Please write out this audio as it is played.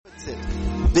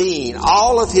being,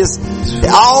 all of His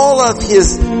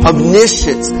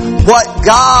omniscience, what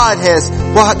God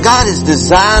has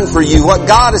designed for you,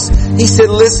 He said,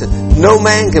 listen, no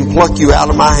man can pluck you out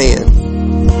of my hand.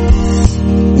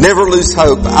 Never lose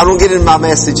hope. I don't get into my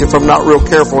message if I'm not real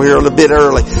careful here a bit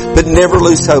early. But never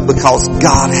lose hope because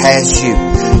God has you.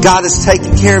 God is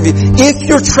taking care of you. If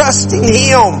you're trusting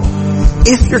Him,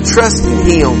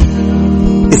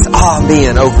 it's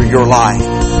amen over your life.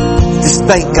 Just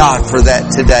thank God for that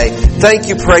today. Thank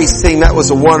you, praise team. That was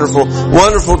a wonderful,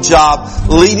 wonderful job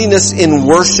leading us in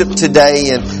worship today,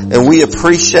 and we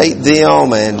appreciate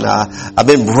them. And I've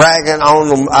been bragging on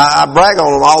them. I brag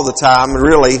on them all the time,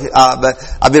 really, but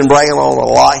I've been bragging on them a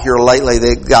lot here lately.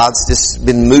 That God's just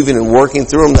been moving and working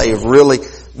through them. They have really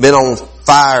been on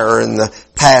fire in the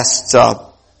past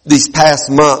these past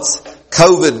months.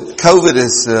 COVID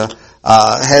is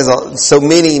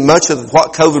much of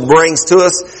what COVID brings to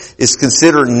us is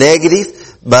considered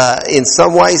negative, but in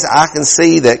some ways I can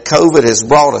see that COVID has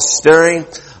brought a stirring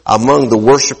among the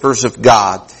worshipers of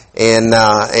God, and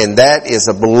that is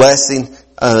a blessing,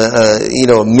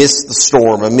 amidst the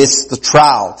storm, amidst the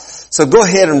trial. So go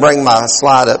ahead and bring my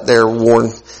slide up there,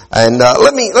 Warren. And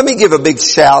let me give a big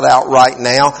shout out right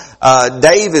now.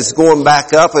 Dave is going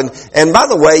back up, and by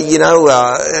the way, he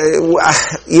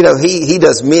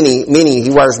does he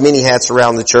wears many hats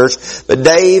around the church. But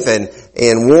Dave and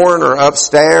Warren are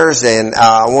upstairs, and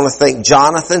I want to thank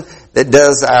Jonathan that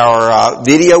does our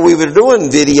video. We were doing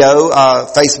video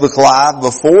Facebook Live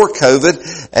before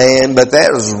COVID, but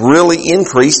that has really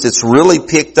increased. It's really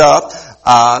picked up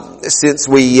since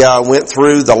we went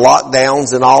through the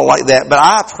lockdowns and all like that. But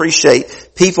I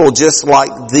appreciate people just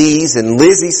like these, and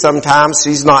Lizzie sometimes,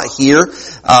 she's not here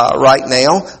right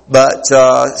now, but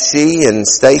she and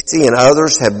Stacy and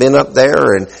others have been up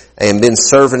there and been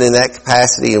serving in that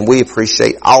capacity, and we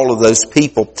appreciate all of those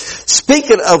people.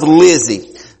 Speaking of Lizzie,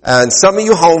 and some of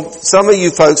you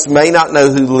folks may not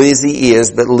know who Lizzie is,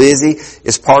 but Lizzie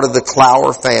is part of the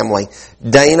Clower family.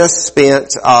 Dana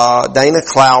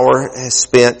Clower has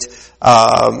spent,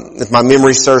 if my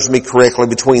memory serves me correctly,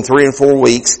 between 3 and 4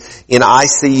 weeks in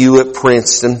ICU at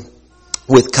Princeton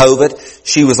with COVID.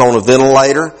 She was on a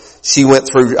ventilator. She went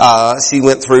through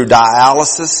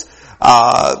dialysis.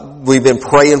 We've been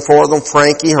praying for them.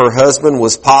 Frankie, her husband,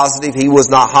 was positive. He was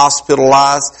not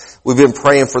hospitalized. We've been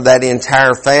praying for that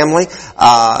entire family.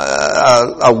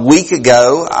 A week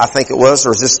ago, I think it was,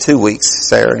 or is this 2 weeks,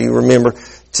 Sarah? Do you remember?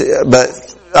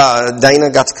 Dana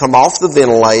got to come off the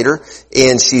ventilator,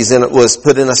 and was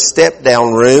put in a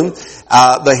step-down room.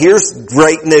 But here's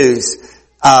great news.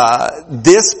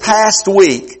 This past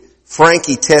week,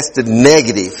 Frankie tested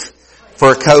negative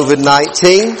for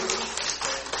COVID-19.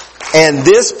 And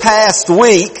this past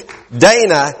week,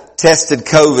 Dana tested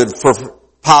tested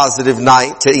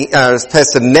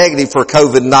negative for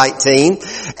COVID-19.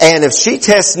 And if she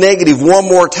tests negative one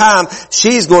more time,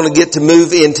 she's going to get to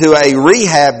move into a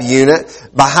rehab unit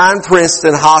behind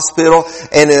Princeton Hospital,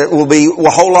 and it will be a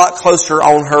whole lot closer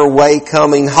on her way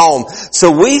coming home.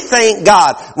 So we thank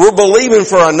God. We're believing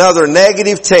for another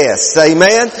negative test.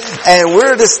 Amen. And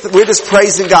we're just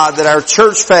praising God that our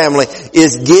church family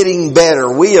is getting better.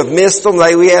 We have missed them.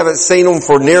 We haven't seen them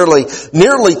for nearly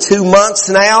 2 months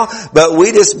now, but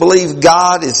we just believe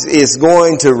God is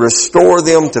going to restore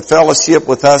them to fellowship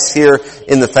with us here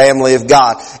in the family of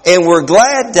God. And we're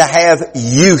glad to have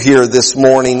you here this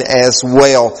morning as well.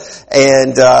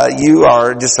 And you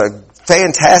are just a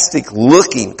fantastic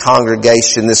looking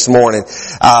congregation this morning.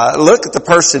 Look at the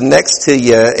person next to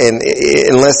you, and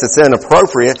unless it's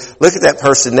inappropriate, look at that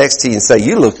person next to you and say,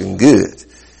 "You looking good."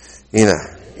 Yeah,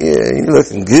 you're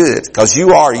looking good, because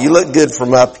you are. You look good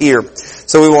from up here.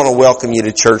 So we want to welcome you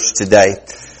to church today.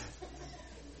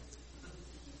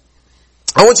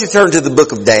 I want you to turn to the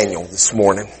book of Daniel this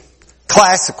morning.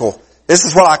 Classical. This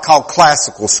is what I call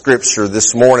classical scripture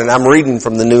this morning. I'm reading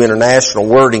from the New International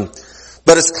Wording.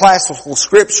 But it's classical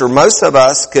scripture. Most of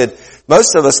us could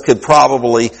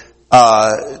probably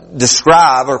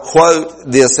describe or quote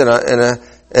this in a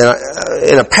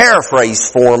paraphrase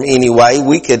form anyway.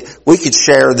 We could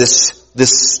share this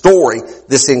story,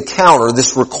 this encounter,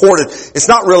 this recorded. It's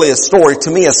not really a story.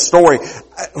 To me, a story.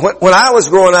 When I was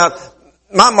growing up,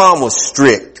 my mom was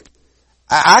strict.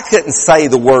 I couldn't say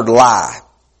the word lie.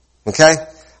 Okay?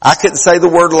 I couldn't say the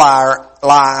word lie.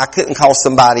 I couldn't call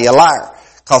somebody a liar.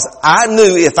 Because I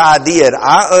knew if I did,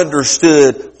 I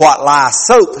understood what lye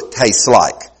soap tastes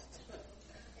like.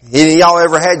 Any of y'all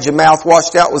ever had your mouth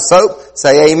washed out with soap?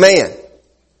 Say amen.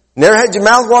 Never had your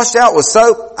mouth washed out with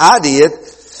soap? I did.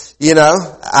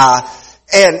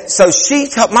 And so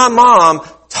my mom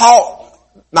taught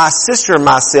my sister and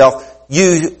myself,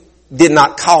 you did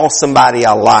not call somebody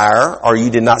a liar, or you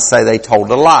did not say they told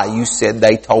a lie. You said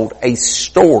they told a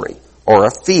story or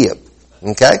a fib.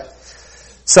 Okay?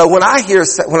 So when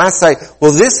I say,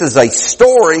 well, this is a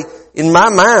story, in my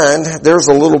mind, there's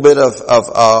a little bit of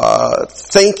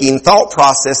thought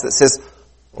process that says,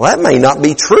 well, that may not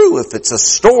be true if it's a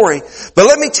story. But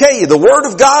let me tell you, the Word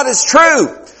of God is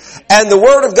true. And the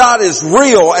Word of God is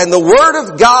real. And the Word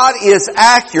of God is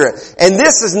accurate. And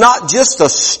this is not just a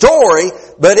story,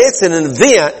 but it's an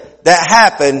event that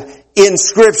happened in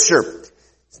Scripture.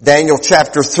 Daniel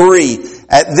chapter 3.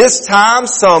 At this time,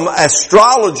 some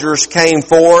astrologers came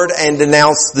forward and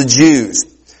denounced the Jews.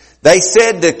 They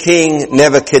said to King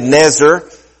Nebuchadnezzar,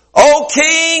 "O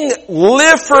king,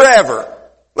 live forever."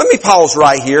 Let me pause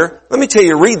right here. Let me tell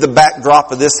you, read the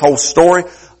backdrop of this whole story.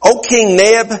 O King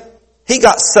Neb, he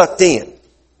got sucked in.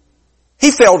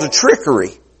 He fell to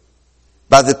trickery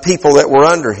by the people that were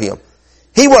under him.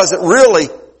 He wasn't really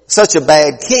such a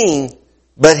bad king,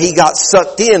 but he got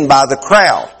sucked in by the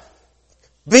crowd.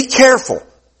 Be careful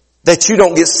that you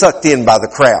don't get sucked in by the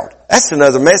crowd. That's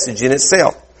another message in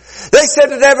itself. They said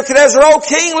to Nebuchadnezzar, "O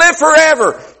king, live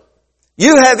forever.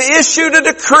 You have issued a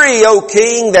decree, O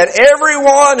king, that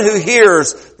everyone who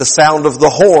hears the sound of the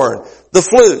horn, the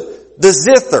flute, the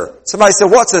zither." Somebody said,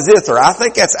 "What's a zither?" I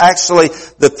think that's actually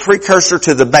the precursor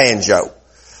to the banjo.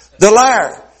 The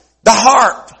lyre, the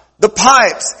harp, the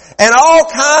pipes, and all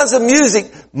kinds of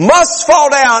music must fall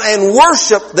down and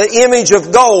worship the image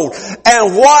of gold.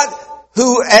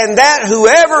 And that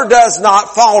whoever does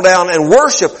not fall down and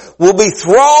worship will be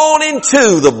thrown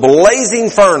into the blazing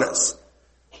furnace.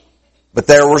 But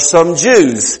there were some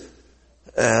Jews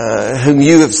whom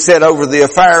you have set over the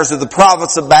affairs of the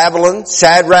province of Babylon,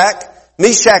 Shadrach,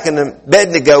 Meshach, and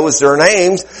Abednego is their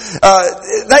names.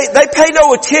 They pay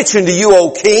no attention to you,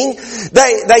 O king.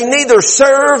 They neither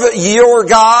serve your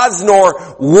gods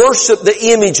nor worship the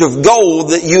image of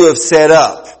gold that you have set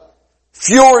up.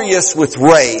 Furious with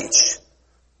rage,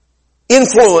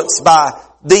 influenced by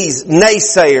these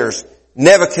naysayers,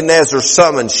 Nebuchadnezzar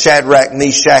summoned Shadrach,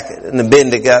 Meshach, and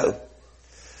Abednego.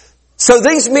 So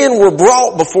these men were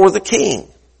brought before the king.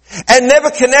 And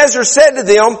Nebuchadnezzar said to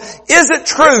them, "Is it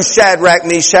true, Shadrach,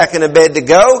 Meshach, and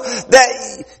Abednego,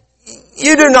 that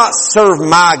you do not serve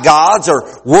my gods or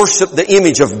worship the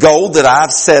image of gold that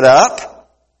I've set up?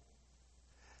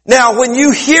 Now, when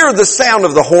you hear the sound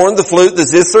of the horn, the flute, the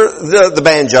zither, the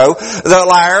banjo, the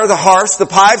lyre, the harps, the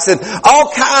pipes, and all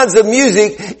kinds of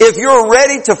music, if you're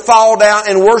ready to fall down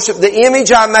and worship the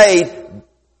image I made,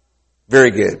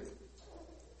 very good.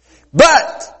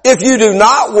 But if you do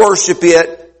not worship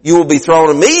it, you will be thrown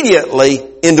immediately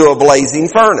into a blazing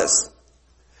furnace.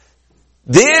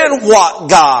 Then what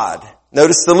God,"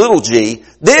 notice the little g,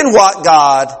 "then what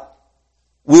God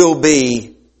will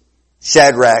be?"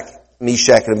 Shadrach,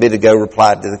 Meshach, and Abednego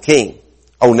replied to the king,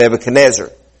 "O Nebuchadnezzar,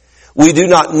 we do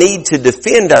not need to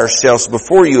defend ourselves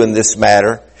before you in this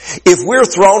matter. If we're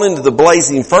thrown into the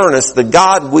blazing furnace, the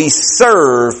God we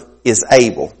serve is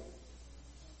able."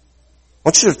 I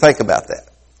want you to think about that.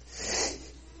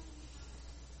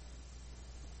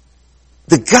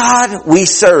 The God we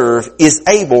serve is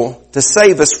able to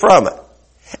save us from it.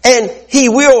 And He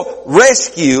will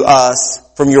rescue us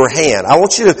from your hand. I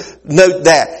want you to note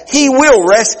that. He will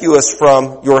rescue us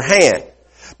from your hand.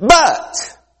 But,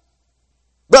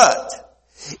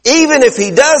 even if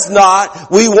He does not,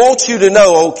 we want you to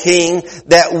know, O King,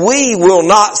 that we will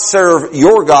not serve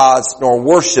your gods nor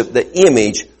worship the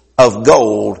image of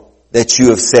gold that you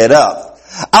have set up.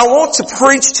 I want to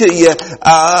preach to you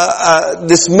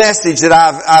this message that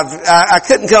I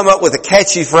couldn't come up with a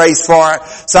catchy phrase for it,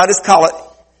 so I just call it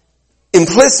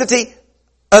Implicitly,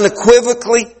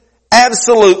 Unequivocally,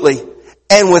 Absolutely,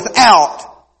 and Without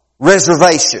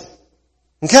Reservation.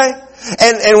 Okay?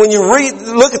 And when you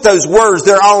look at those words,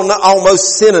 they're all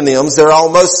almost synonyms. They're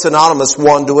almost synonymous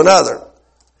one to another.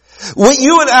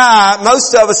 You and I,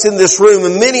 most of us in this room,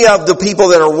 and many of the people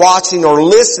that are watching or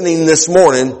listening this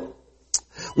morning,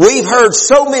 we've heard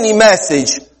so many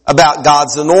messages about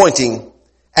God's anointing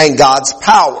and God's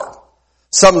power.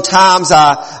 Sometimes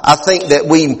I think that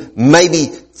we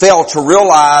maybe fail to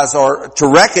realize or to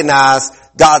recognize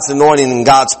God's anointing and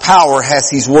God's power as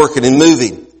He's working and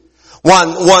moving.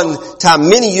 One time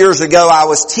many years ago, I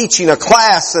was teaching a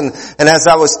class, and as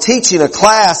I was teaching a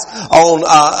class on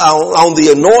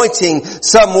the anointing,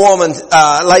 some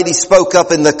lady spoke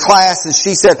up in the class and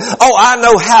she said, "Oh, I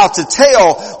know how to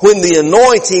tell when the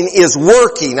anointing is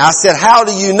working." I said, "How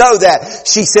do you know that?"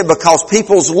 She said, "Because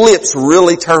people's lips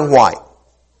really turn white."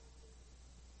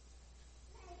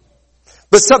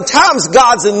 But sometimes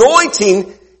God's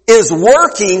anointing is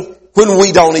working when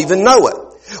we don't even know it.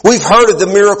 We've heard of the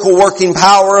miracle working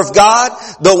power of God,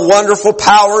 the wonderful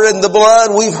power in the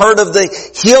blood. We've heard of the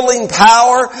healing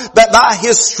power, that by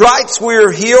His stripes we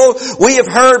are healed. We have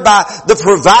heard by the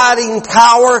providing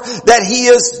power that He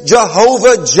is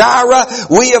Jehovah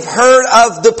Jireh. We have heard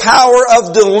of the power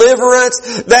of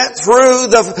deliverance, that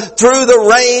through the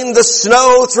rain, the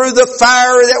snow, through the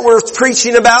fire that we're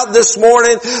preaching about this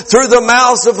morning, through the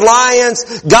mouths of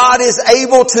lions, God is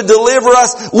able to deliver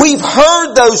us. We've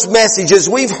heard those messages.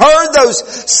 We've heard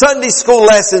those Sunday school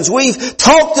lessons. We've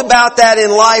talked about that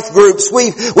in life groups.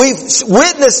 We've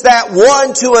witnessed that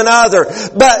one to another.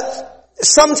 But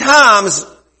sometimes,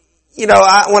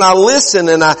 when I listen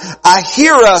and I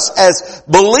hear us as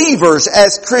believers,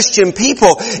 as Christian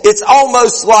people, it's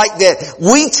almost like that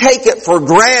we take it for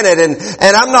granted,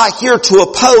 and I'm not here to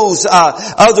oppose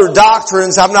other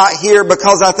doctrines. I'm not here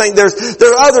because I think there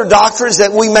are other doctrines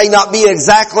that we may not be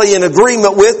exactly in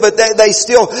agreement with, but they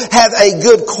still have a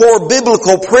good core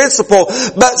biblical principle.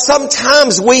 But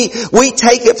sometimes we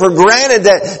take it for granted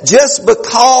that just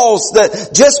because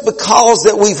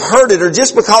that we've heard it, or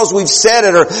just because we've said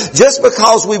it, or just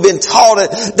because we've been taught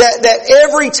it, that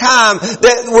every time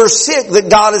that we're sick, that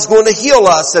God is going to heal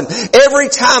us. And every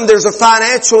time there's a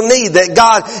financial need, that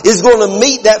God is going to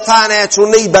meet that financial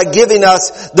need by giving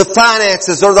us the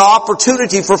finances or the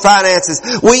opportunity for finances.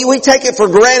 We take it for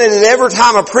granted that every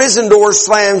time a prison door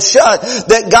slams shut,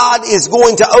 that God is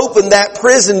going to open that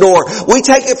prison door. We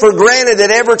take it for granted that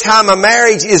every time a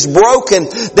marriage is broken,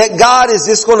 that God is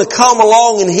just going to come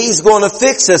along and He's going to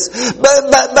fix us. But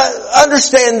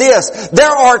understand this. There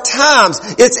are times,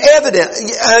 it's evident,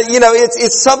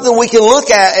 it's something we can look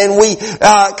at, and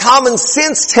common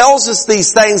sense tells us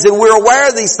these things, and we're aware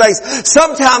of these things.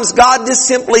 Sometimes God just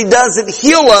simply doesn't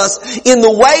heal us in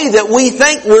the way that we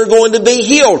think we're going to be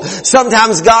healed.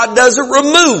 Sometimes God doesn't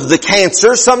remove the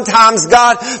cancer. Sometimes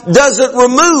God doesn't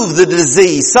remove the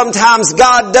disease. Sometimes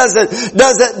God doesn't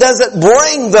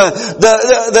bring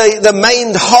the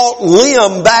maimed halt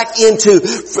limb back into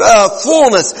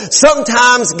fullness.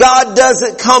 Sometimes God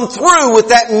doesn't come through with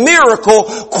that miracle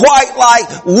quite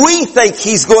like we think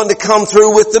He's going to come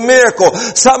through with the miracle.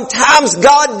 Sometimes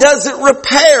God doesn't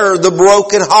repair the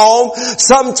broken home.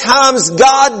 Sometimes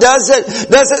God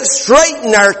doesn't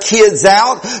straighten our kids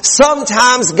out.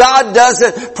 Sometimes God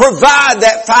doesn't provide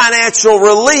that financial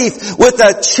relief with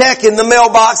a check in the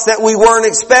mailbox that we weren't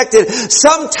expecting.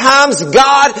 Sometimes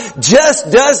God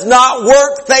just does not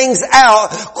work things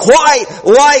out quite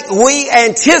like we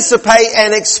anticipate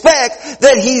and expect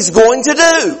that He's going to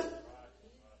do.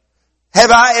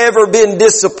 Have I ever been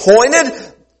disappointed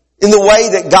in the way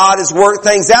that God has worked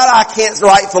things out? I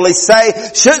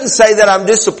shouldn't say that I'm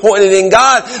disappointed in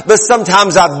God, but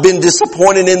sometimes I've been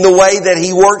disappointed in the way that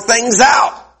He worked things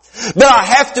out. But I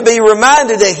have to be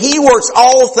reminded that He works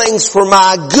all things for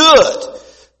my good,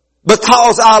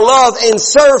 because I love and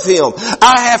serve Him.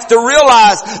 I have to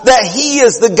realize that He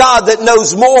is the God that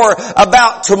knows more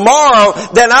about tomorrow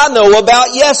than I know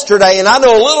about yesterday. And I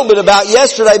know a little bit about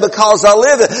yesterday because I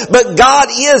live it. But God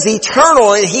is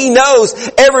eternal, and He knows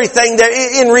everything.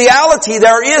 In reality,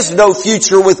 there is no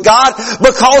future with God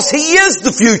because He is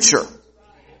the future.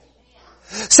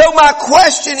 So my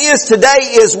question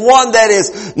today is one that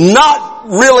is not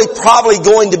really probably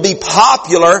going to be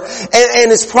popular, and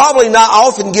it's probably not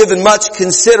often given much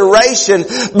consideration,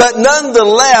 but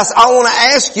nonetheless, I want to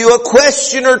ask you a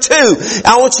question or two.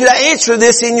 I want you to answer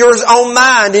this in your own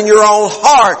mind, in your own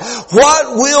heart.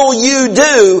 What will you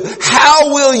do?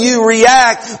 How will you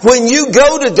react when you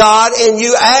go to God and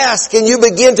you ask and you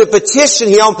begin to petition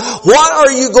Him? What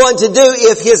are you going to do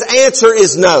if His answer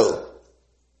is no?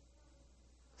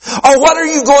 Or what are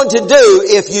you going to do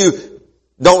if you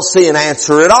don't see an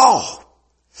answer at all?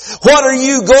 What are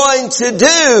you going to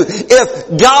do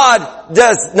if God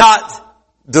does not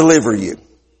deliver you?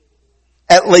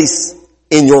 At least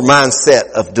in your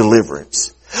mindset of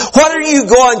deliverance. What are you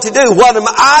going to do? What am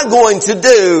I going to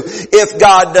do if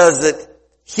God doesn't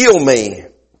heal me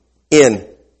in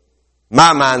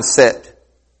my mindset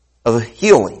of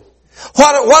healing?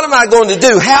 What am I going to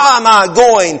do? How am I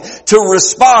going to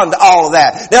respond to all of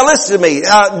that? Now listen to me,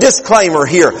 disclaimer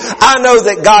here. I know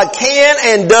that God can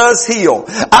and does heal.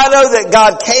 I know that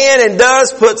God can and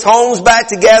does put homes back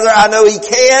together. I know He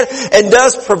can and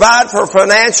does provide for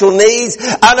financial needs.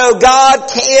 I know God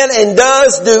can and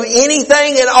does do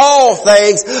anything and all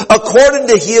things according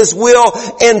to His will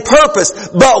and purpose.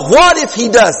 But what if He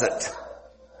doesn't?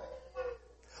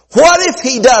 What if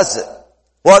He doesn't?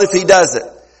 What if He doesn't?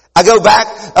 I go back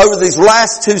over these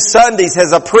last 2 Sundays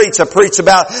as I preach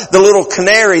about the little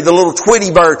canary, the little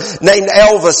Tweety bird named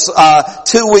Elvis,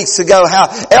 2 weeks ago. How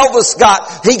Elvis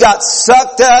got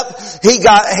sucked up. He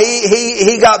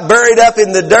got buried up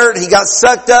in the dirt. He got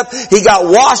sucked up. He got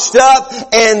washed up,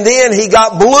 and then he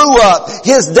got blew up.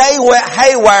 His day went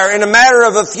haywire in a matter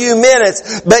of a few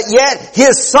minutes, but yet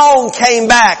his song came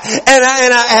back. And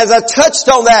as I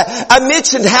touched on that, I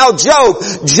mentioned how Job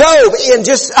in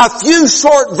just a few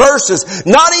short verses,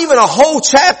 not even a whole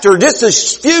chapter, just a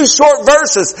few short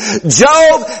verses,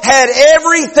 Job had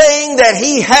everything that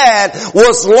he had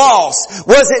was lost.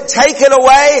 Was it taken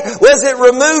away? Was it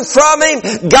removed from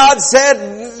him? God said,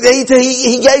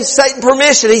 He gave Satan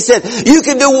permission. He said, you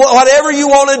can do whatever you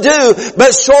want to do,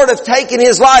 but short of taking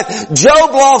his life.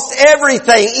 Job lost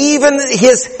everything, even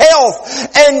his health.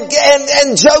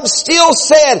 And Job still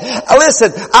said,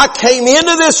 listen, I came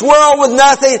into this world with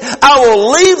nothing. I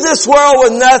will leave this world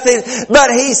with nothing.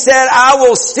 But he said, I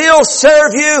will still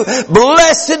serve you.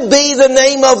 Blessed be the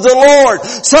name of the Lord.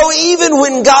 So even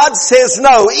when God says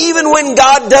no, even when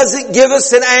God doesn't give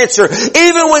us an answer,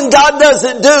 even when God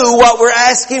doesn't do what we're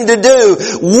asking to do,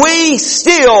 we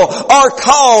still are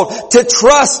called to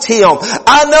trust Him.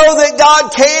 I know that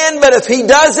God can, but if He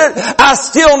doesn't, I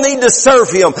still need to serve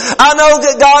Him. I know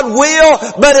that God will,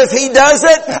 but if He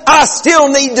doesn't, I still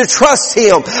need to trust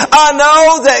Him. I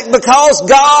know that because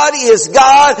God is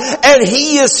God and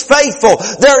He is faithful,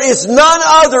 there is none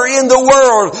other in the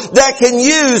world that can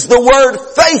use the word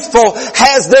faithful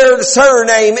as their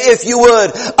surname, if you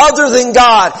would, other than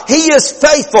God. He is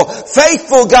faithful.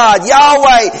 Faithful God,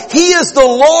 Yahweh. He is the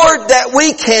Lord that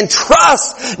we can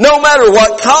trust no matter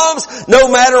what comes, no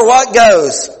matter what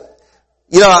goes.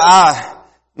 You know,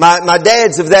 my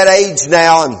dad's of that age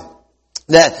now, and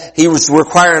that he was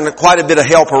requiring quite a bit of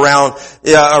help around,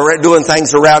 doing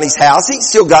things around his house. He's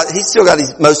still got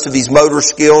most of his motor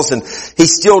skills, and he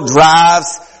still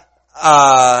drives.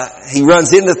 He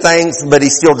runs into things, but he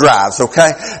still drives,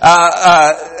 okay?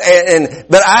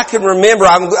 But I can remember,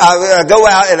 I go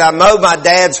out and I mow my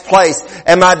dad's place.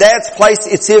 And my dad's place,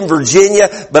 it's in Virginia,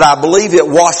 but I believe it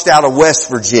washed out of West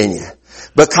Virginia.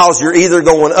 Because you're either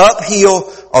going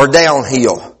uphill or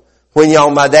downhill when you're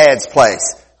on my dad's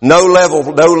place. No level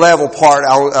part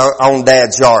on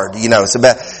dad's yard, you know, it's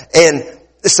about, and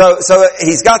so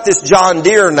he's got this John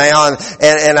Deere now,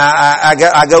 and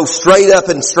I go straight up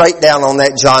and straight down on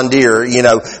that John Deere, you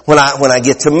know, when I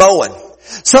get to mowing.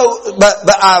 So, but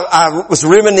I was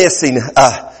reminiscing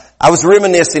a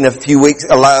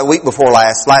week before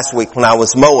last week when I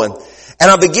was mowing. And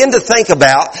I began to think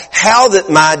about how that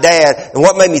my dad, and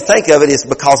what made me think of it is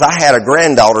because I had a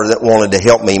granddaughter that wanted to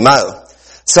help me mow.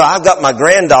 So I've got my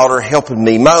granddaughter helping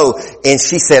me mow, and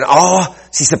she said, Pa,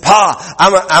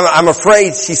 I'm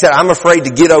afraid, she said, I'm afraid to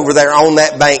get over there on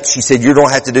that bank. She said, you don't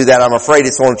have to do that. I'm afraid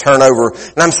it's going to turn over.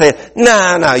 And I'm saying,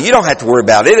 no, you don't have to worry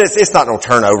about it. It's not going to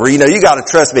turn over. You know, you got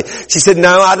to trust me. She said,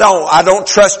 no, I don't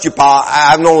trust you, Pa.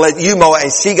 I'm going to let you mow it.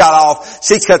 And she got off,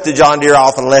 she cut the John Deere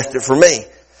off and left it for me.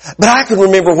 But I can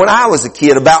remember when I was a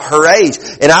kid, about her age,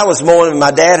 and I was mowing, and my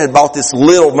dad had bought this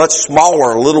much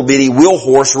smaller, little bitty wheel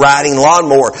horse riding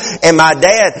lawnmower. And my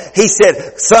dad, he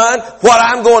said, son, what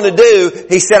I'm going to do,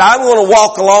 he said, I'm going to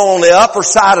walk along on the upper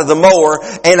side of the mower,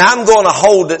 and I'm going to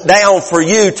hold it down for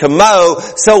you to mow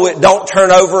so it don't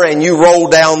turn over and you roll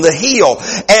down the hill.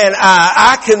 And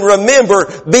I can remember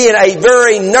being a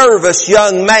very nervous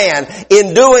young man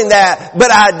in doing that,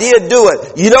 but I did do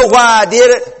it. You know why I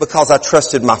did it? Because I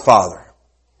trusted my father.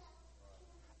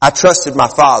 I trusted my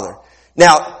father.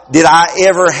 Now, did I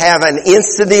ever have an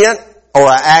incident or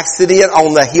an accident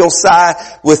on the hillside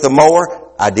with a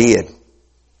mower? I did.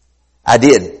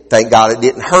 Thank God it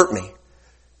didn't hurt me.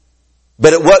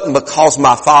 But it wasn't because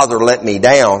my father let me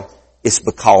down. It's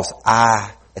because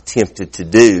I attempted to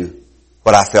do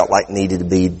what I felt like needed to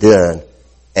be done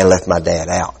and left my dad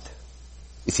out.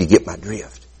 If you get my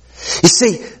drift. You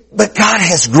see, but God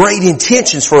has great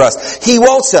intentions for us. He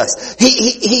wants us.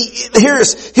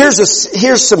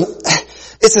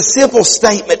 It's a simple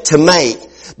statement to make.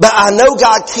 But I know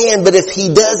God can, but if He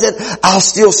doesn't, I'll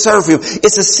still serve Him.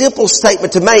 It's a simple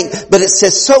statement to make, but it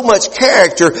says so much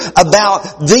character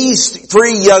about these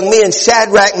three young men,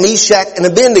 Shadrach, Meshach, and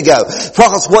Abednego.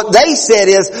 Because what they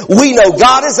said is, we know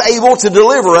God is able to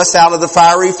deliver us out of the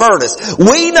fiery furnace.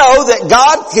 We know that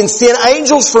God can send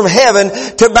angels from heaven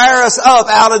to bear us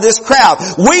up out of this crowd.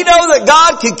 We know that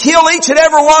God can kill each and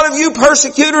every one of you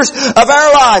persecutors of our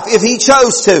life if He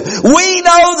chose to. We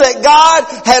know that God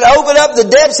had opened up the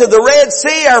depths of the Red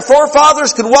Sea. Our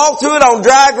forefathers could walk through it on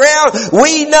dry ground.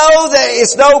 We know that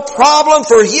it's no problem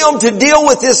for Him to deal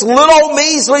with this little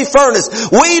measly furnace.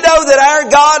 We know that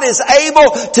our God is able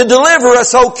to deliver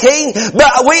us, O King.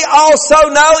 But we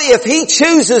also know if He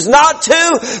chooses not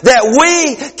to, that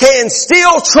we can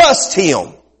still trust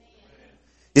Him.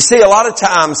 You see, a lot of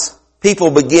times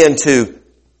people begin to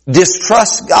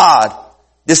distrust God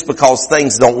just because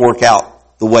things don't work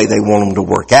out the way they want them to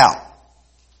work out.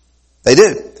 They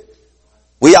do.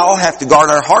 We all have to guard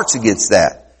our hearts against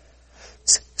that.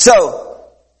 So,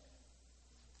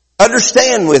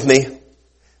 understand with me,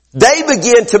 they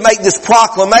begin to make this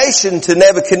proclamation to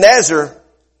Nebuchadnezzar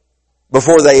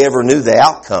before they ever knew the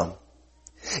outcome.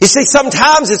 You see,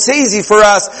 sometimes it's easy for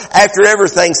us, after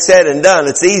everything's said and done,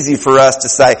 it's easy for us to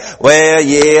say, well,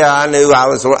 yeah, I knew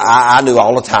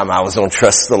all the time I was going to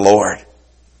trust the Lord.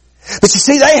 But you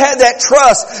see, they had that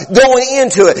trust going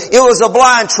into it. It was a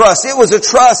blind trust. It was a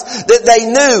trust that they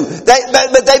knew.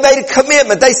 But they made a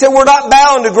commitment. They said, we're not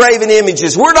bound to graven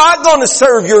images. We're not going to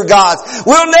serve your gods.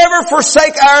 We'll never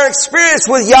forsake our experience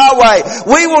with Yahweh.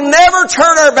 We will never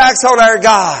turn our backs on our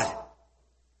God.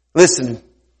 Listen,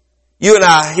 you and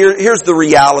I, here's the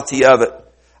reality of it.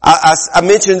 I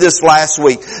mentioned this last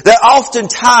week, that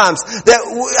oftentimes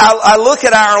that I look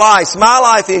at our lives, my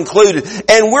life included,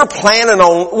 and we're planning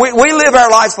on, we live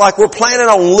our lives like we're planning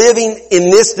on living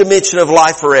in this dimension of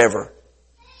life forever.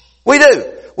 We do.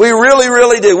 We really,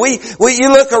 really do. You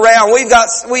look around, we've got,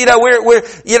 any of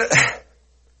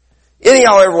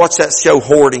y'all ever watch that show,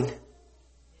 Hoarding?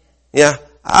 Yeah?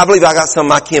 I believe I got some of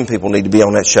my kin people need to be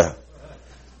on that show.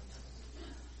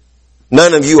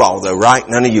 None of you all though, right?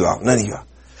 None of you all.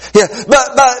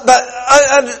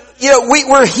 Yeah,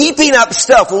 we're heaping up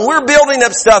stuff when we're building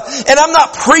up stuff, and I'm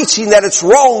not preaching that it's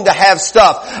wrong to have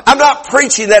stuff. I'm not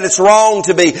preaching that it's wrong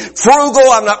to be frugal.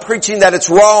 I'm not preaching that it's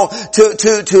wrong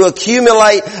to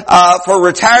accumulate, for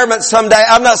retirement someday.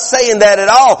 I'm not saying that at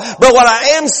all. But what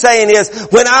I am saying is,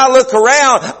 when I look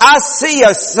around, I see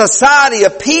a society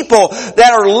of people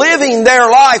that are living their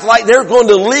life like they're going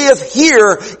to live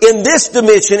here in this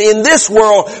dimension, in this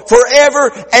world, forever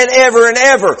and ever and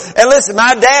ever. And listen,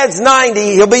 my dad's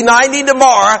 90. He'll be 90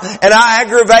 tomorrow, and I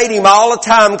aggravate him all the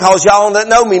time because y'all that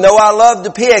know me know I love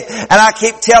to pick. And I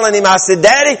keep telling him, I said,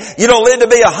 Daddy, you don't live to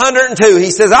be 102.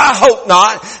 He says, I hope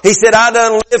not. He said, I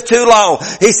done lived too long.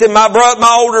 He said, my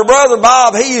older brother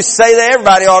Bob, he used to say that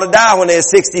everybody ought to die when they're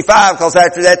 65 because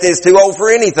after that they're too old for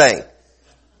anything.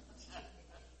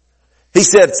 He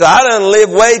said, so I done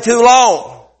lived way too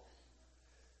long.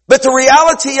 But the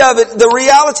reality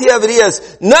of it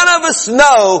is, none of us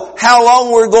know how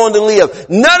long we're going to live.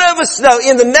 None of us know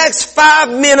in the next 5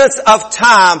 minutes of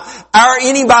time,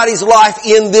 anybody's life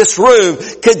in this room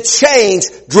could change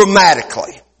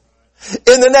dramatically.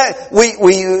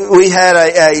 We had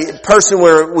a person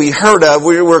where we heard of,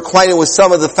 we were acquainted with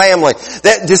some of the family,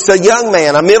 that just a young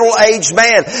man, a middle-aged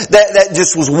man, that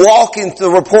just was walking, the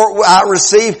report I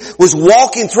received, was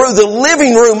walking through the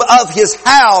living room of his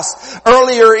house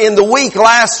earlier in the week,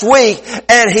 last week,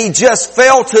 and he just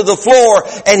fell to the floor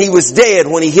and he was dead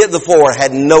when he hit the floor.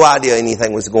 Had no idea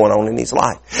anything was going on in his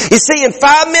life. You see, in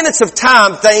 5 minutes of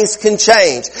time, things can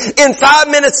change. In 5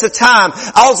 minutes of time,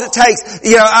 all it takes,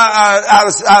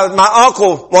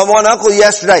 one uncle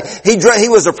yesterday, he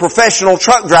was a professional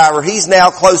truck driver. He's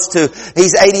now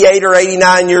he's 88 or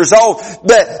 89 years old.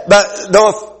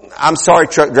 I'm sorry,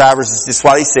 truck drivers, is just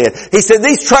what he said. He said,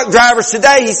 these truck drivers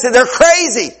today, he said, they're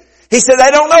crazy. He said, they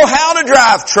don't know how to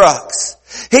drive trucks.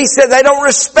 He said they don't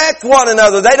respect one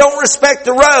another. They don't respect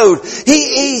the road.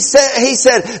 He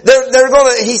said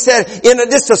in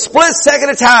just a split second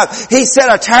of time, he said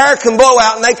a tire can blow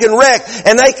out and they can wreck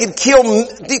and they can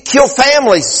kill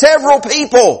families, several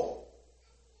people.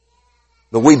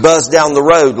 But we buzz down the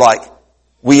road like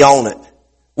we own it.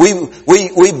 We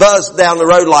buzz down the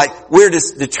road like we're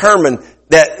just determined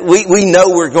that we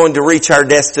know we're going to reach our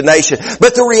destination.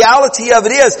 But the reality of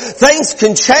it is, things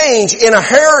can change in a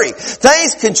hurry.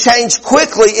 Things can change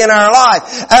quickly in our life.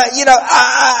 I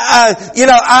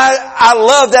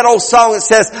love that old song that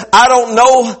says, I don't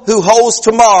know who holds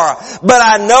tomorrow, but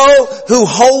I know who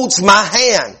holds my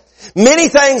hand. Many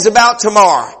things about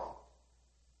tomorrow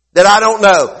that I don't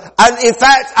know. In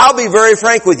fact, I'll be very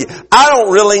frank with you. I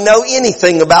don't really know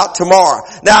anything about tomorrow.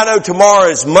 Now I know tomorrow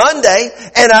is Monday,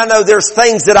 and I know there's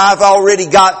things that I've already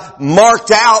got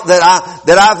marked out that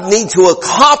I need to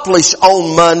accomplish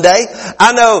on Monday.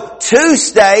 I know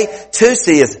Tuesday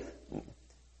is,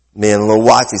 me and little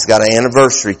wifey's got an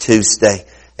anniversary Tuesday.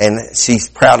 And she's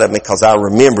proud of me because I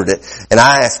remembered it. And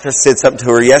I said something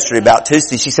to her yesterday about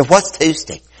Tuesday. She said, what's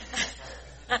Tuesday?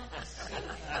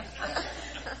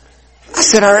 I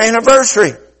said, our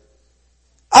anniversary.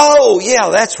 Oh, yeah,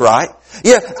 that's right.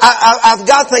 Yeah, I've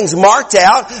got things marked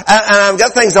out, and I've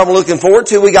got things I'm looking forward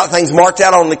to. We got things marked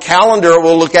out on the calendar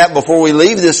we'll look at before we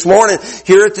leave this morning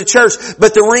here at the church.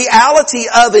 But the reality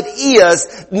of it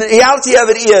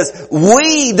is,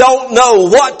 we don't know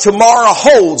what tomorrow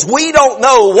holds. We don't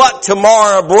know what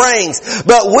tomorrow brings.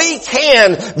 But we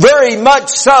can very much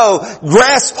so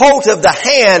grasp hold of the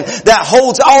hand that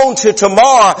holds on to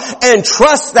tomorrow and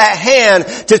trust that hand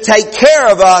to take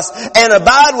care of us and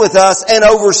abide with us and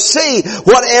oversee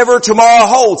whatever tomorrow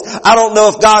holds. I don't know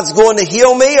if God's going to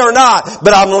heal me or not,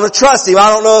 but I'm going to trust Him. I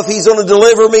don't know if He's going to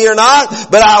deliver me or not,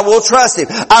 but I will trust Him.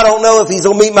 I don't know if He's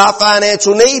going to meet my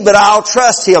financial need, but I'll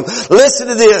trust Him.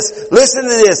 Listen to this. Listen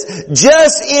to this.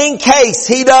 Just in case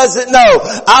He doesn't know,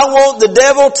 I want the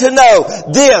devil to know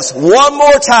this one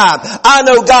more time. I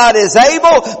know God is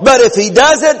able, but if He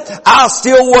doesn't, I'll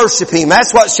still worship Him.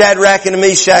 That's what Shadrach and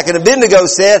Meshach and Abednego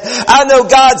said. I know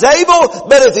God's able,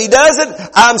 but if He doesn't,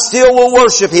 I'm still will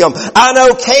worship Him. I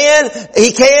know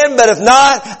He can, but if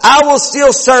not, I will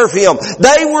still serve Him.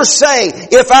 They were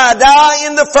saying, if I die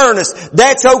in the furnace,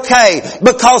 that's okay,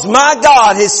 because my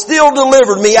God has still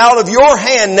delivered me out of your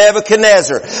hand,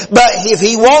 Nebuchadnezzar. But if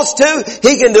He wants to,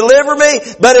 He can deliver me,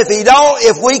 but if He don't,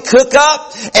 if we cook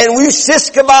up and we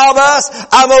shish kebab us,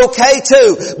 I'm okay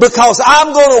too, because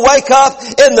I'm going to wake up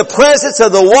in the presence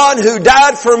of the one who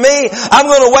died for me.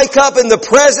 I'm going to wake up in the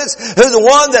presence of the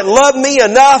one that loved me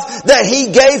enough that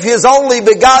He gave His only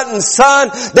begotten Son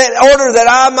that order that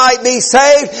I might be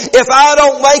saved. If I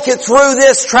don't make it through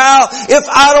this trial, if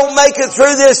I don't make it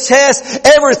through this test,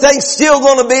 everything's still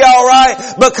going to be alright,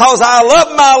 because I love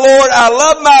my Lord, I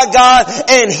love my God,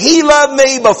 and He loved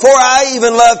me before I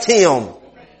even loved Him.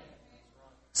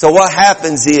 So what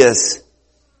happens is,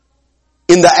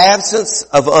 in the absence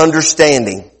of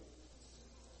understanding,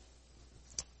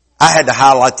 I had to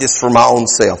highlight this for my own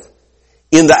self.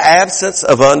 In the absence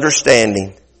of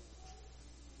understanding,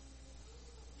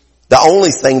 the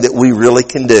only thing that we really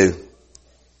can do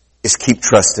is keep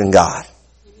trusting God.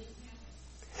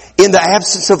 In the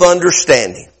absence of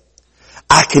understanding,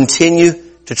 I continue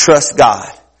to trust God.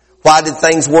 Why did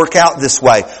things work out this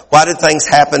way? Why did things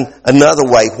happen another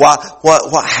way?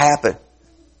 What happened?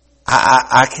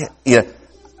 I can't,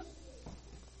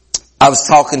 I was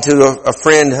talking to a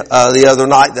friend the other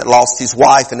night that lost his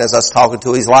wife, and as I was talking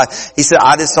to his wife, he said,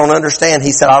 I just don't understand.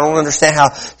 He said, I don't understand how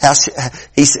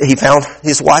he found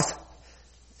his wife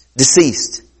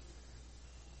deceased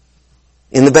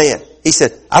in the bed. He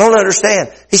said, I don't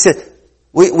understand. He said,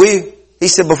 he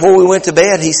said, before we went to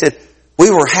bed, he said, we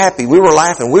were happy, we were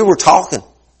laughing, we were talking.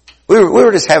 We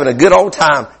were just having a good old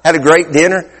time, had a great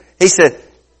dinner. He said,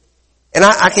 and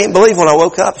I can't believe when I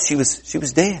woke up, she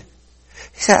was dead.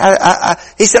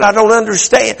 He said, I don't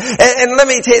understand. And let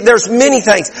me tell you, there's many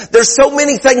things. There's so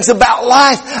many things about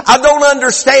life I don't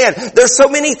understand. There's so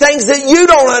many things that you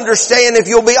don't understand, if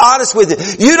you'll be honest with you.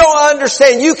 You don't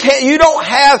understand. You don't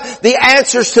have the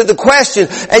answers to the question.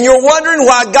 And you're wondering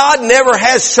why God never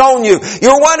has shown you.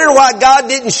 You're wondering why God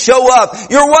didn't show up.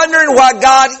 You're wondering why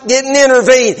God didn't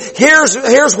intervene.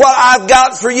 Here's what I've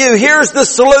got for you. Here's the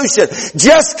solution.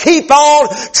 Just keep on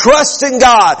trusting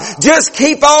God. Just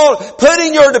keep on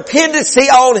putting your dependency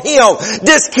on Him.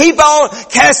 Just keep on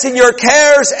casting your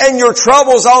cares and your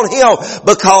troubles on Him,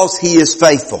 because He is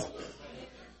faithful.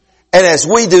 And as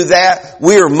we do that,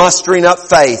 we are mustering up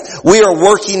faith. We are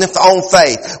working on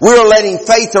faith. We are letting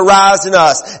faith arise in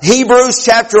us. Hebrews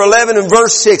chapter 11 and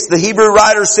verse 6, the Hebrew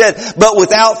writer said, but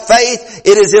without faith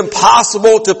it is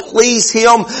impossible to please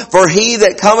Him, for he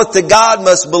that cometh to God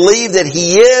must believe that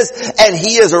He is, and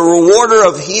He is a rewarder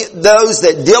of those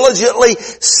that diligently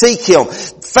seek Him.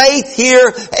 Faith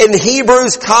here in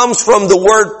Hebrews comes from the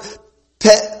word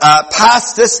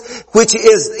pistis, which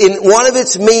is, in one of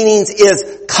its meanings,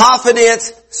 is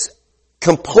confidence,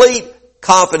 complete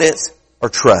confidence or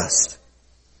trust.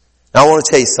 Now I want to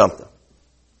tell you something.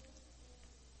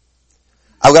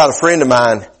 I've got a friend of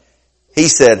mine, he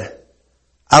said,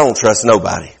 I don't trust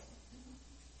nobody.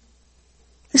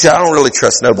 He said, I don't really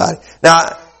trust nobody. Now,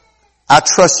 I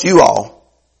trust you all.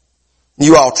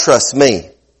 You all trust me.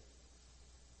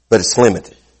 But it's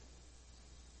limited.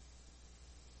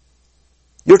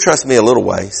 You'll trust me a little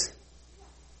ways.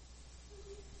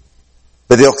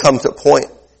 But there'll come to a point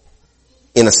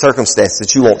in a circumstance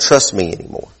that you won't trust me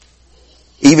anymore.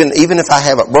 Even if I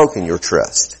haven't broken your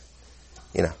trust.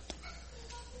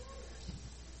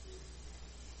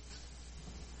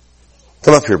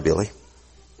 Come up here, Billy.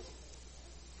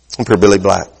 Come up here, Billy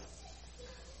Black.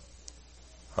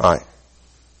 Alright.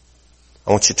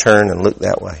 I want you to turn and look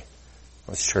that way.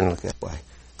 I want you to turn and look that way.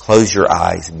 Close your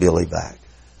eyes, Billy Black.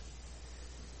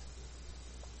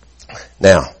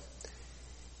 Now,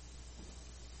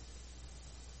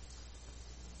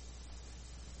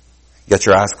 you got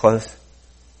your eyes closed?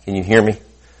 Can you hear me?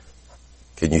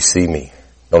 Can you see me?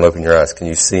 Don't open your eyes. Can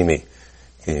you see me?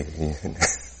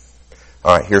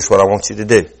 All right, here's what I want you to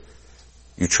do.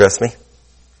 You trust me?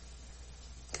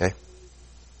 Okay.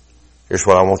 Here's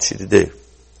what I want you to do.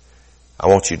 I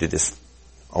want you to just,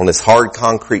 on this hard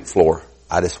concrete floor,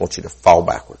 I just want you to fall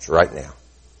backwards right now.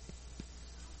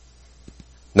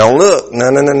 Don't look. No,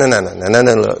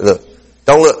 look.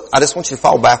 Don't look. I just want you to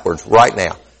fall backwards right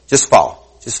now. Just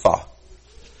fall. Just fall.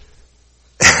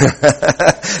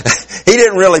 He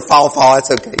didn't really fall.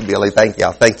 That's okay, Billy. Thank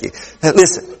y'all. Thank you.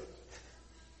 Listen.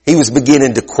 He was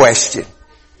beginning to question.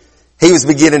 He was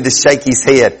beginning to shake his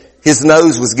head. His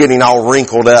nose was getting all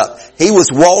wrinkled up. He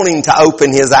was wanting to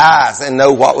open his eyes and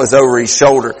know what was over his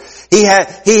shoulder. He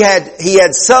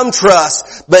had some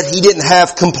trust, but he didn't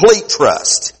have complete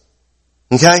trust.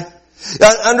 Okay?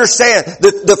 Understand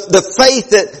the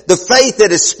faith that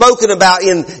is spoken about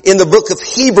in the book of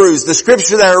Hebrews, the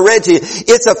scripture that I read to you.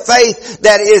 It's a faith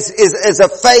that is a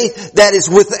faith that is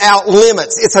without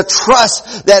limits. It's a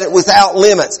trust that is without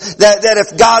limits. That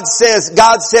if God says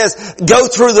go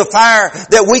through the fire,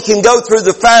 that we can go through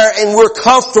the fire and we're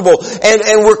comfortable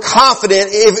and we're confident.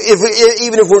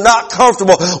 Even if we're not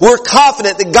comfortable, we're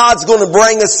confident that God's going to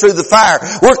bring us through the fire.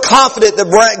 We're confident that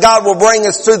God will bring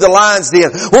us through the lion's den.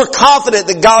 We're confident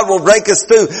that God will break us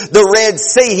through the Red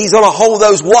Sea. He's going to hold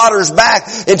those waters back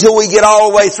until we get all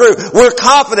the way through. We're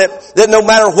confident that no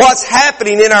matter what's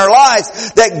happening in our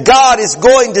lives, that God is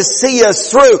going to see us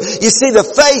through. You see, the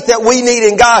faith that we need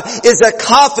in God is a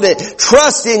confident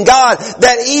trust in God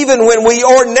that even when we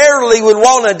ordinarily would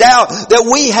want to doubt, that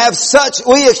we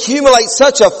accumulate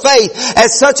such a faith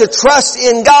and such a trust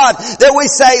in God that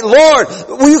we say, Lord,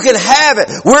 you can have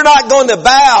it. We're not going to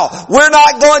bow. We're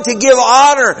not going to give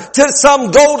honor to some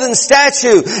golden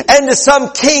statue and to some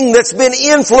king that's been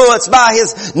influenced by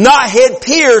his knothead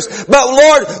peers. But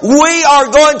Lord, we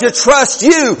are going to trust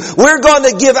you. We're going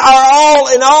to give our all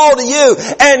in all to you.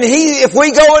 And if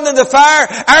we go into the fire,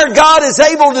 our God is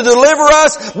able to deliver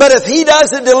us. But if he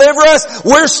doesn't deliver us,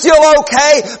 we're still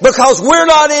okay because we're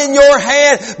not in your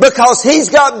hand, because he's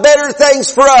got better things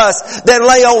for us than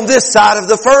lay on this side of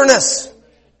the furnace.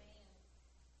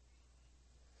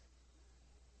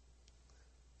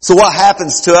 So what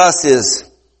happens to us is,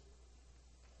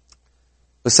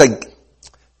 we say,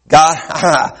 God,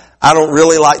 I don't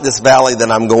really like this valley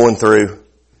that I'm going through.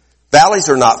 Valleys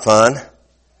are not fun.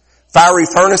 Fiery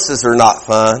furnaces are not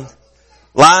fun.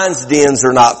 Lions' dens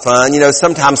are not fun.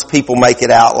 Sometimes people make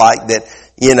it out like that,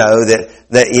 it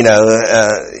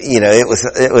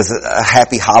was a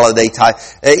happy holiday type.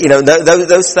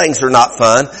 Those things are not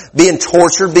fun. Being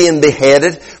tortured, being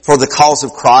beheaded for the cause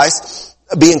of Christ,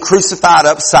 being crucified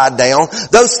upside down,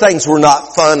 those things were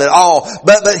not fun at all.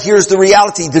 But here's the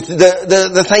reality,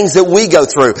 the things that we go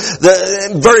through.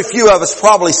 Very few of us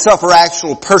probably suffer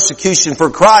actual persecution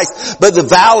for Christ, but the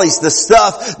valleys, the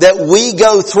stuff that we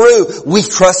go through, we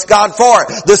trust God for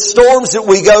it. The storms that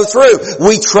we go through,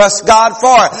 we trust God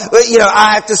for it. But,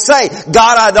 I have to say,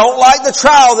 God, I don't like the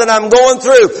trial that I'm going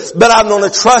through, but I'm going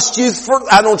to trust you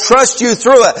I'm going to trust you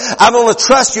through it. I'm going to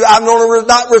trust you. I'm not going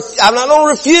to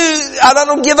refuse. I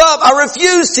don't give up. I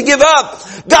refuse to give up.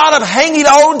 God, I'm hanging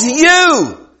on to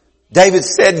you. David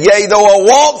said, yea, though I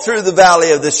walk through the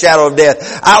valley of the shadow of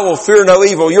death, I will fear no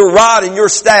evil. Your rod and your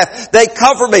staff, they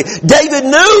comfort me. David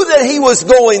knew that he was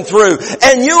going through.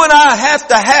 And you and I have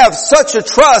to have such a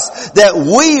trust that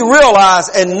we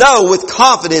realize and know with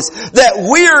confidence that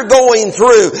we're going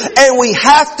through. And we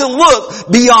have to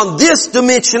look beyond this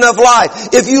dimension of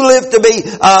life. If you live to be,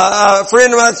 a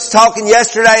friend of mine was talking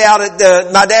yesterday out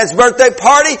at my dad's birthday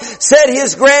party, said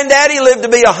his granddaddy lived to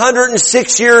be 106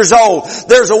 years old.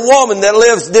 There's a woman that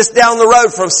lives just down the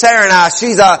road from Sarah and I.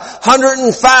 She's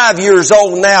 105 years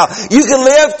old now. You can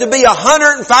live to be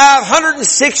 105,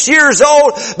 106 years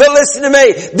old, but listen to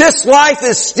me. This life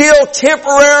is still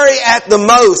temporary at the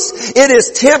most. It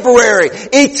is temporary.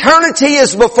 Eternity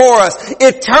is before us.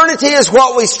 Eternity is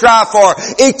what we strive for.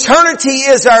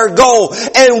 Eternity is our goal.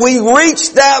 And we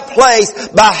reach that place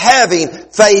by having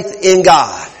faith in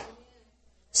God.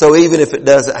 So even if it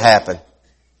doesn't happen,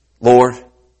 Lord,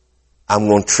 I'm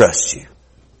going to trust you.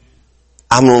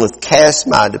 I'm going to cast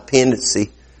my dependency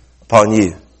upon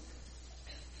you.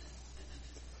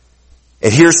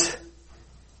 And here's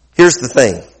the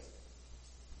thing.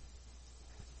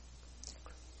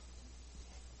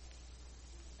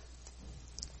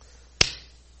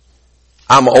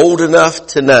 I'm old enough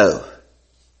to know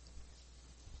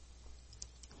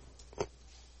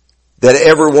that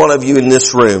every one of you in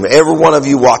this room, every one of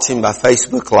you watching by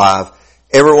Facebook Live,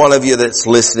 every one of you that's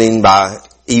listening by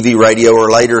EV radio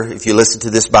or later if you listen to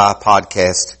this by a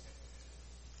podcast,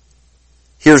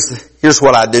 here's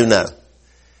what I do know.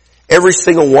 Every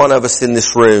single one of us in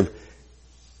this room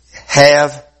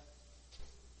have,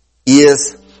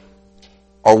 is,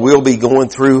 or will be going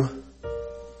through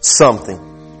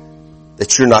something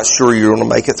that you're not sure you're going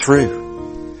to make it through.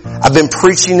 I've been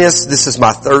preaching this. This is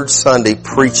my third Sunday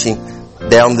preaching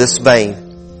down this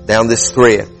vein, down this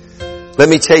thread. Let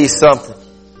me tell you something.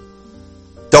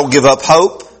 Don't give up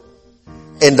hope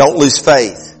and don't lose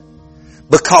faith,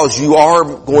 because you are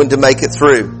going to make it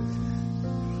through.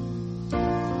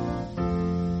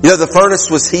 You know, the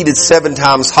furnace was heated 7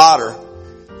 times hotter,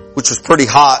 which was pretty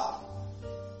hot.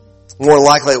 More than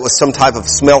likely it was some type of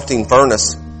smelting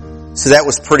furnace. So that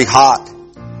was pretty hot.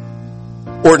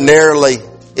 Ordinarily,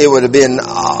 it would have been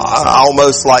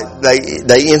almost like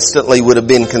they instantly would have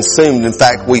been consumed. In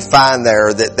fact, we find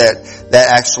there that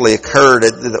actually occurred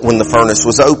when the furnace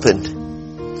was opened.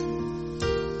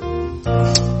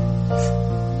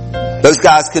 Those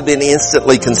guys could have been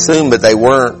instantly consumed, but they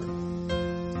weren't.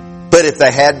 But if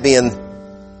they had been,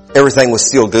 everything was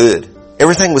still good.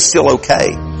 Everything was still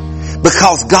okay.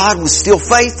 Because God was still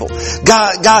faithful.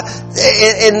 God,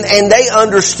 and they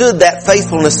understood that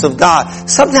faithfulness of God.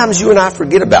 Sometimes you and I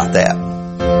forget about that.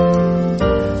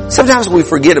 Sometimes we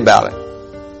forget about it.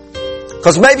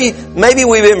 Because maybe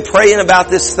we've been praying about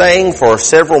this thing for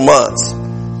several months.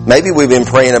 Maybe we've been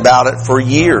praying about it for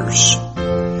years.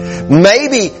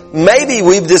 Maybe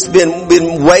we've just been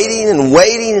waiting and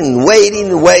waiting and waiting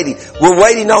and waiting. We're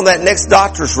waiting on that next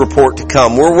doctor's report to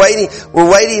come. We're waiting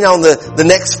on the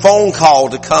next phone call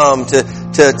to come to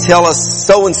tell us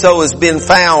so and so has been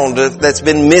found that's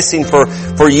been missing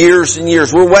for years and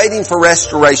years. We're waiting for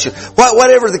restoration.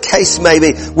 Whatever the case may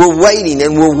be, we're waiting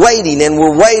and we're waiting and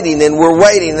we're waiting and we're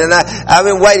waiting. And I've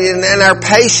been waiting, and our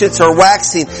patience are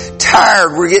waxing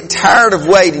tired. We're getting tired of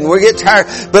waiting. We're getting tired.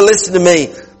 But listen to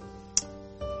me.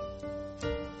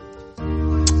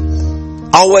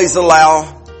 Always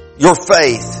allow your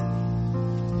faith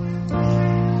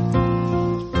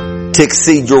to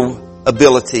exceed your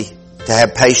ability to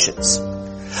have patience.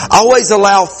 Always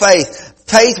allow faith.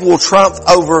 Faith will trump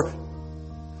over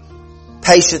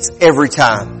patience every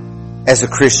time as a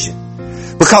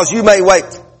Christian. Because you may wait.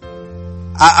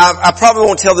 I probably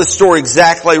won't tell this story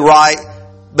exactly right,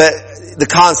 but the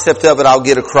concept of it I'll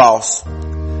get across.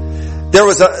 There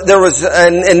was,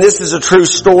 and this is a true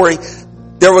story.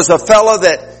 There was a fellow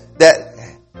that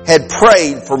had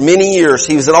prayed for many years.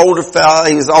 He was an older fellow.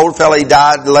 He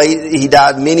died late. He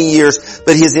died many years.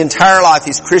 But his entire life,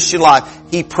 his Christian life,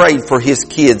 he prayed for his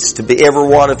kids every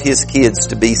one of his kids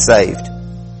to be saved.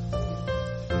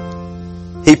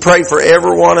 He prayed for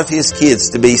every one of his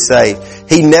kids to be saved.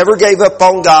 He never gave up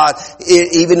on God.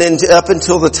 Even up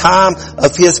until the time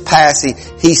of his passing,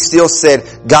 he still said,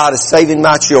 God is saving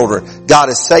my children. God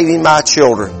is saving my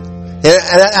children. And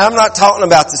I'm not talking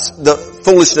about the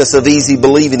foolishness of easy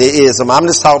believing ism. I'm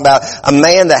just talking about a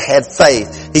man that had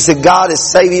faith. He said, God is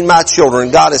saving my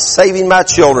children. God is saving my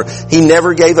children. He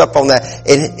never gave up on that.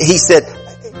 And he said,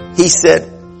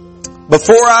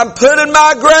 before I'm put in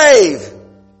my grave,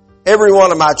 every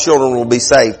one of my children will be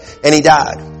saved. And he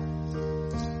died.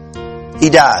 He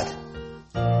died.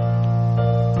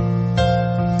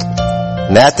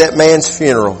 And at that man's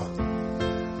funeral,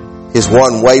 his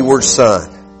one wayward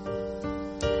son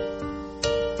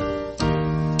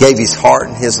gave his heart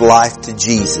and his life to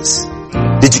Jesus.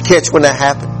 Did you catch when that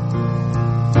happened?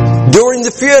 During the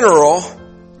funeral,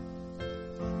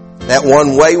 that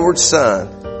one wayward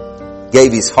son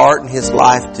gave his heart and his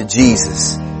life to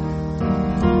Jesus.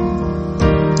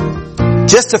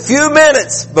 Just a few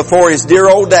minutes before his dear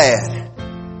old dad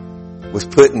was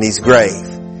put in his grave.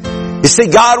 You see,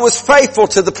 God was faithful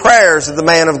to the prayers of the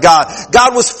man of God.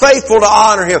 God was faithful to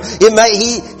honor him.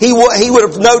 He would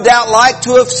have no doubt liked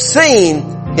to have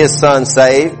seen his son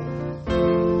saved.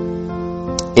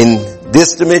 In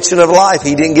this dimension of life,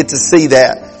 he didn't get to see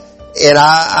that. And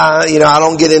I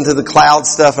don't get into the cloud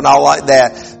stuff and all like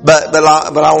that. But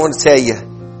I want to tell you,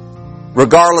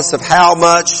 regardless of how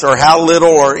much or how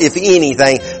little or if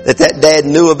anything that dad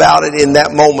knew about it in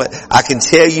that moment, I can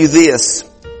tell you this.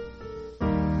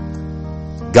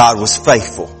 God was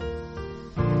faithful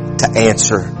to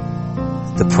answer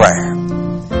the prayer.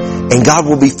 And God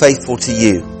will be faithful to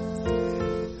you.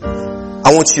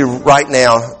 I want you right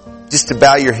now just to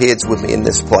bow your heads with me in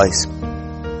this place.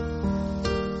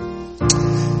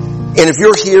 And if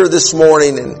you're here this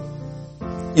morning and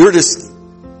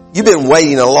you've been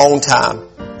waiting a long time,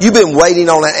 You've been waiting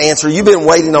on an answer. You've been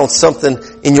waiting on something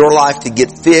in your life to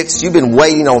get fixed. You've been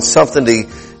waiting on something to,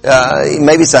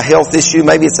 maybe it's a health issue,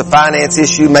 maybe it's a finance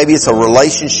issue, maybe it's a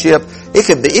relationship. It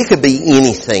could be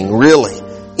anything, really.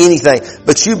 Anything.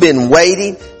 But you've been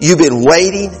waiting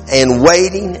and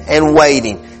waiting and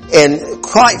waiting. And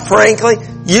quite frankly,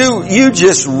 you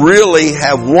just really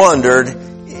have wondered,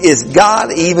 is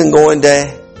God even going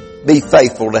to be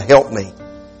faithful to help me?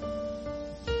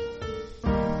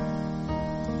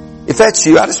 If that's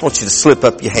you, I just want you to slip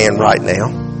up your hand right now.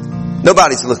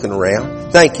 Nobody's looking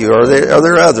around. Thank you. Are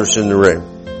there others in the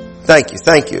room? Thank you.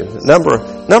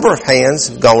 Number of hands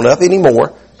have gone up. Any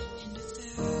more?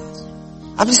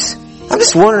 I'm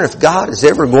just wondering if God is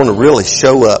ever going to really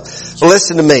show up. Well,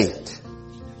 listen to me.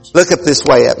 Look up this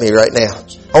way at me right now.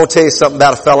 I want to tell you something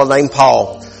about a fellow named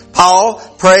Paul. Paul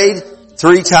prayed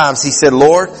 3 times. He said,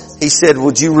 Lord, he said,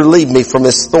 would you relieve me from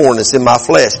this thorn that's in my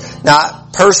flesh? Now,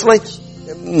 personally,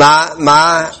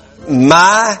 my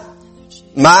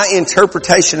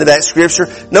interpretation of that scripture,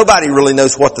 nobody really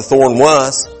knows what the thorn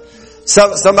was.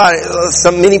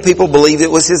 Many people believe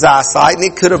it was his eyesight, and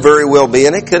it could have very well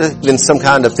been. It could have been some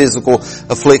kind of physical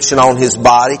affliction on his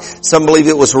body. Some believe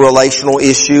it was a relational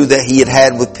issue that he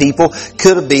had with people.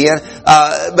 Could have been.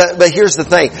 But here's the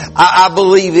thing. I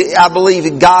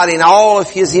believe God in all of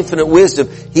his infinite wisdom,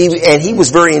 he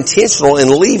was very intentional in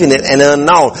leaving it an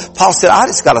unknown. Paul said, I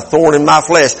just got a thorn in my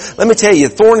flesh. Let me tell you, a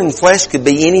thorn in the flesh could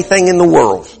be anything in the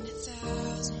world.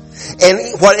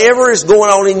 And whatever is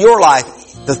going on in your life,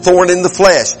 the thorn in the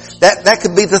flesh. That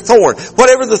could be the thorn.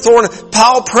 Whatever the thorn.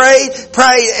 Paul prayed.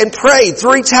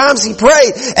 3 times he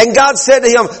prayed. And God said to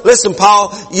him, listen,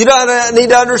 Paul, you don't need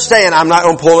to understand. I'm not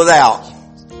going to pull it out.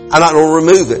 I'm not going to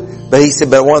remove it. But he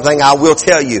said, but one thing I will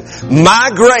tell you,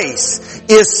 my grace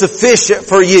is sufficient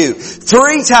for you.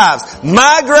 3 times,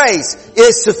 my grace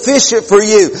is sufficient for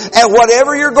you. And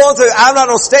whatever you're going through, I'm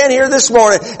not going to stand here this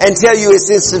morning and tell you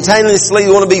it's instantaneously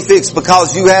going to be fixed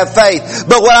because you have faith.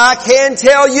 But what I can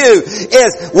tell you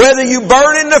is whether you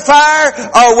burn in the fire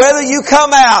or whether you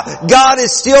come out, God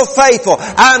is still faithful.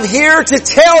 I'm here to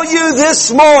tell you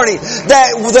this morning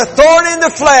that the thorn in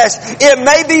the flesh, it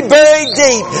may be buried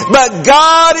deep, but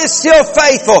God is still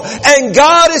faithful and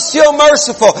God is still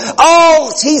merciful.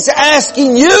 All He's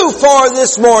asking you for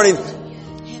this morning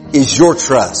is your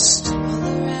trust.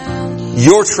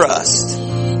 Your trust.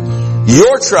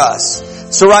 Your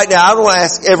trust. So right now, I want to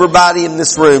ask everybody in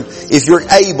this room, if you're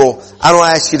able, I want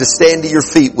to ask you to stand to your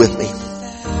feet with me.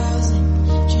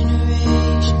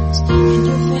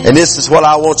 And this is what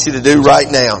I want you to do right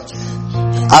now.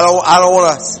 I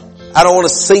don't want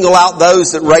to single out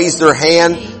those that raise their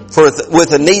hand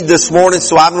with a need this morning,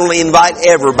 so I'm going to invite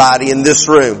everybody in this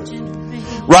room.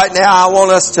 Right now, I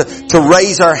want us to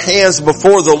raise our hands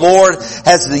before the Lord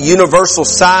as the universal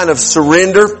sign of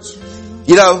surrender.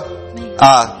 You know,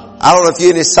 I don't know if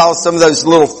you saw some of those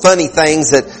little funny things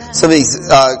that some of these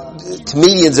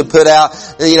comedians have put out.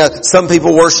 You know, some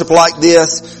people worship like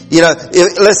this. You know,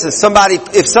 if somebody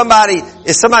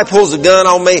pulls a gun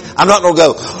on me, I'm not going to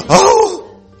go,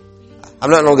 oh! I'm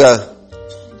not going to go,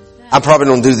 I'm probably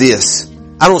going to do this.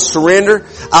 I don't surrender.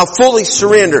 I'll fully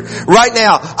surrender. Right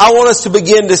now, I want us to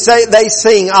begin to say, they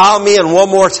sing Amen one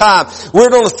more time. We're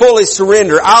going to fully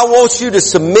surrender. I want you to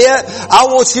submit. I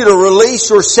want you to release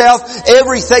yourself,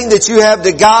 everything that you have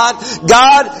to God.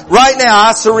 God, right now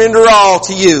I surrender all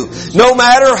to you. No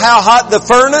matter how hot the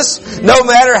furnace, no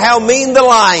matter how mean the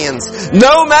lions,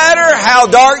 no matter how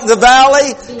dark the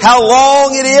valley, how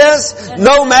long it is,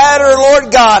 no matter,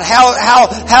 Lord God,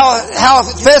 how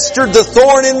festered the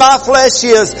thorn in my flesh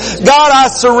is. God, I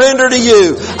surrender to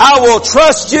you. I will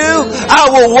trust you.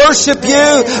 I will worship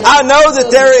you. I know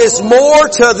that there is more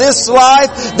to this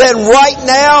life than right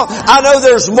now. I know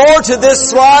there's more to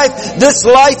this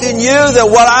life in you than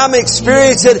what I'm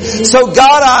experiencing. So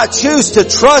God, I choose to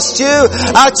trust you.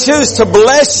 I choose to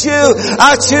bless you.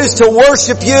 I choose to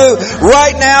worship you.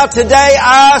 Right now, today,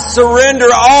 I surrender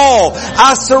all.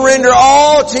 I surrender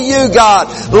all to you,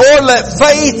 God. Lord, let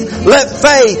faith,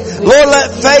 Lord,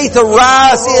 let faith arise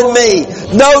in me.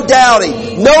 No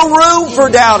doubting. No room for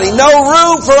doubting. No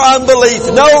room for unbelief.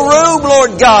 No room,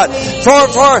 Lord God, for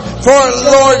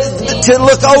Lord, to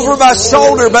look over my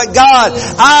shoulder. But God,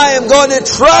 I am going to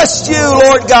trust you,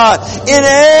 Lord God, in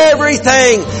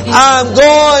everything. I'm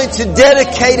going to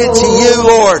dedicate it to you,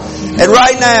 Lord. And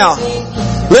right now,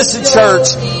 listen,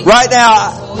 church, right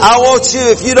now, I want you,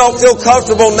 if you don't feel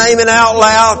comfortable naming out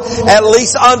loud, at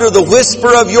least under the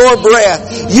whisper of your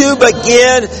breath, you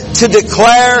begin to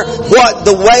declare what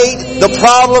the weight, the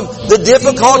problem, the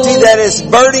difficulty that is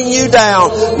burdening you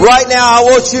down. Right now, I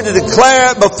want you to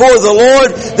declare it before the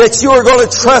Lord that you are going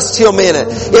to trust Him in it.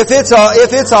 If it's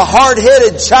a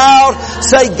hard-headed child,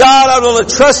 say, God, I'm going to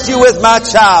trust you with my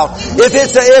child. If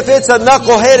it's a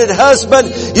knuckle-headed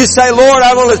husband, you say, Lord,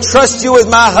 I'm going to trust you with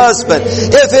my husband.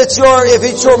 If it's your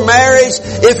marriage,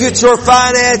 if it's your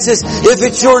finances, if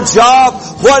it's your job,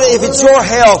 if it's your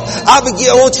health, I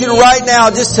want you to right now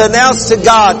just to announce to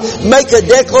God, make a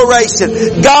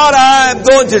declaration. God, I am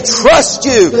going to trust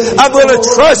you. I'm going to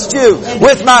trust you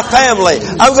with my family.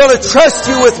 I'm going to trust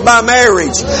you with my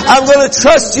marriage. I'm going to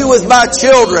trust you with my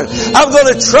children. I'm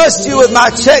going to trust you with my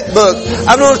checkbook.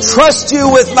 I'm going to trust you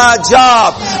with my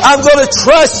job. I'm going to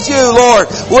trust you, Lord,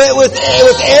 with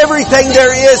everything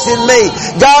there is in me.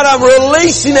 God, I'm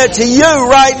releasing it to you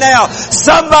right now.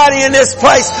 Somebody in this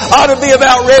place ought to be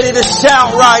about ready to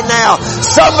shout right now.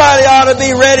 Somebody ought to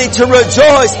be ready to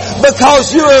rejoice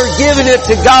because you are giving it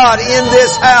to God in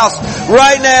this house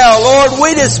right now. Lord,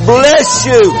 we just bless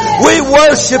you. We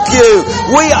worship you.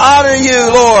 We honor you,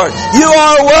 Lord. You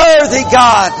are worthy,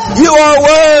 God. You are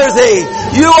worthy.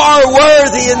 You are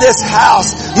worthy in this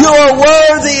house. You are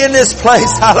worthy in this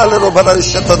place.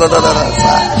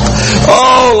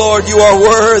 Oh, Lord, you are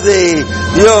worthy.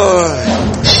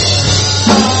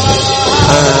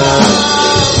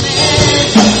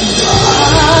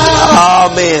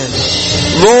 Amen.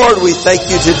 Lord, we thank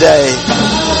you today.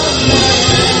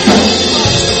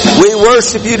 We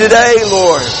worship you today,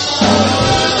 Lord.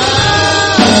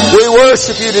 We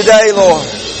worship you today, Lord.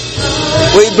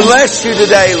 We bless you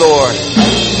today, Lord.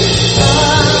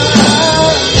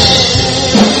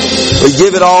 We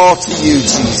give it all to you,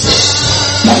 Jesus.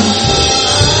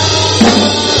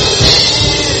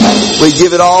 We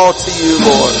give it all to you,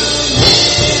 Lord.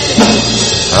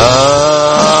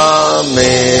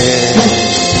 Amen.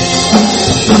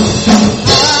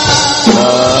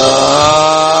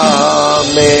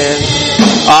 Amen.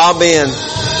 Amen.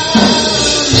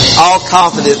 All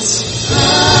confidence,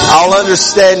 all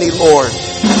understanding, Lord,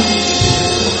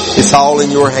 it's all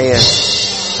in your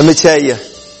hands. Let me tell you,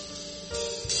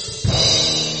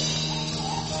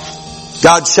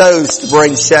 God chose to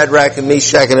bring Shadrach and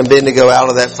Meshach and Abednego out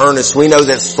of that furnace. We know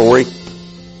that story.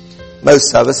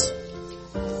 Most of us.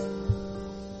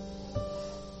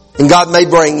 And God may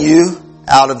bring you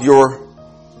out of your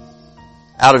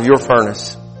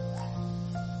furnace.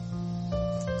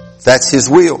 If that's His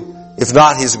will. If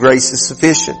not, His grace is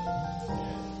sufficient.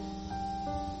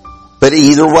 But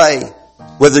either way,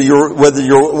 whether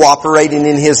you're operating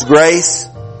in His grace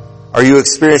or you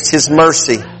experience His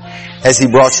mercy as He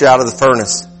brought you out of the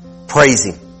furnace, praise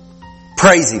Him.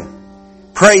 Praise Him.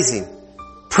 Praise Him.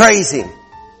 Praise Him.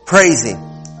 Praise Him.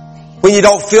 When you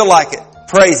don't feel like it,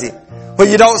 praise Him. When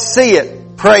you don't see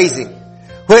it, praise Him.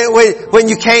 When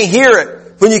you can't hear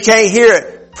it,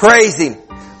 praise Him.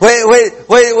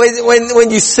 When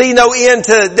you see no end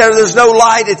to, there's no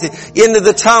light at the end of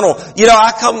the tunnel. You know,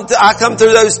 I come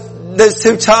through those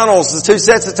two tunnels, the two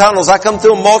sets of tunnels. I come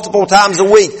through them multiple times a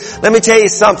week. Let me tell you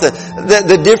something.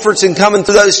 The difference in coming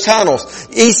through those tunnels.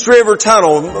 East River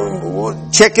Tunnel.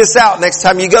 Check this out next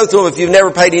time you go through them if you've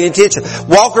never paid any attention.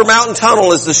 Walker Mountain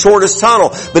Tunnel is the shortest tunnel,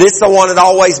 but it's the one that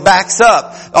always backs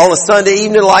up. On a Sunday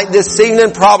evening like this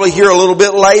evening, probably here a little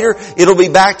bit later, it'll be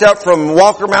backed up from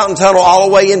Walker Mountain Tunnel all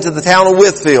the way into the town of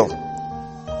Whitfield.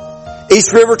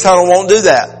 East River Tunnel won't do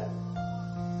that.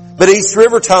 But East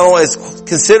River Tunnel is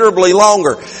considerably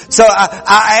longer. So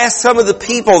I asked some of the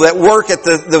people that work at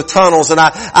the tunnels, and I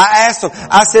asked them,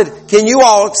 I said, can you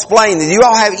all explain? Do you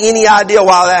all have any idea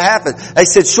why that happened? They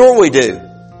said, sure we do.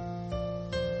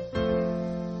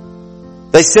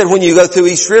 They said when you go through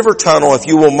East River Tunnel, if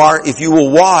you will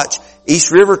watch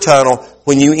East River Tunnel,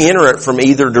 when you enter it from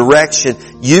either direction,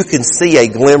 you can see a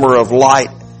glimmer of light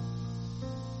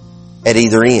at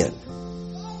either end.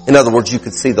 In other words, you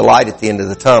could see the light at the end of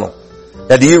the tunnel.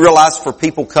 Now, do you realize for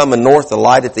people coming north, the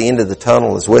light at the end of the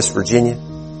tunnel is West Virginia?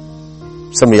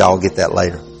 Some of y'all will get that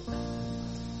later.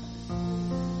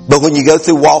 But when you go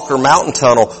through Walker Mountain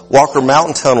Tunnel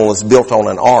is built on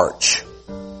an arch.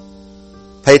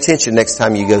 Pay attention next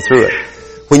time you go through it.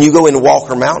 When you go into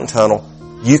Walker Mountain Tunnel,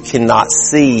 you cannot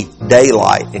see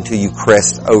daylight until you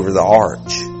crest over the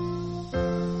arch.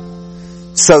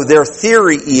 So their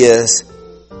theory is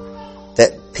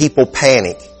that people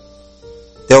panic.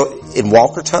 In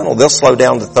Walker Tunnel, they'll slow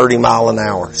down to 30 miles an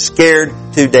hour. Scared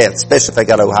to death, especially if they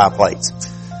got Ohio plates.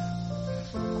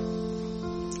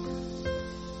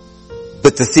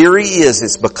 But the theory is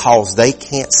it's because they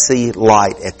can't see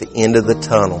light at the end of the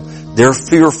tunnel. They're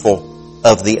fearful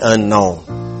of the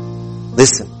unknown.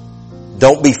 Listen,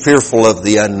 don't be fearful of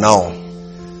the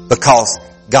unknown, because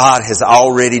God has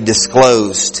already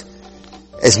disclosed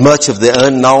as much of the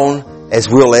unknown as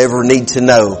we'll ever need to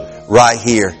know right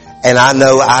here. And I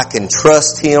know I can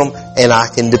trust Him and I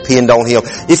can depend on Him.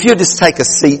 If you'll just take a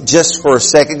seat just for a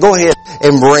second, go ahead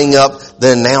and bring up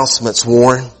the announcements,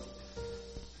 Warren.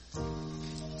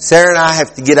 Sarah and I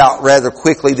have to get out rather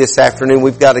quickly this afternoon.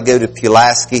 We've got to go to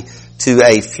Pulaski to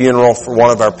a funeral for one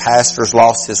of our pastors.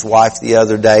 Lost his wife the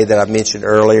other day that I mentioned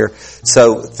earlier.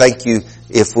 So thank you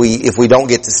if we don't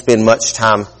get to spend much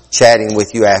time chatting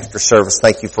with you after service.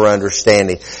 Thank you for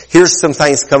understanding. Here's some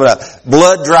things coming up.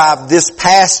 Blood drive this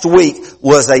past week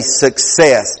was a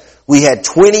success. We had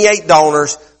 28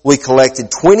 donors. We collected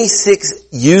 26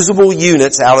 usable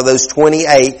units out of those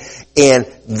 28, and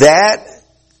that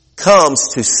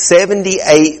comes to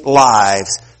 78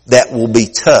 lives that will be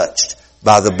touched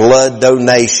by the blood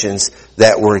donations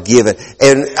that were given.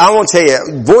 And I want to tell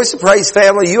you, Voice of Praise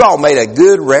family, you all made a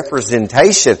good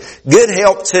representation. Good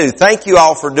help too. Thank you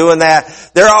all for doing that.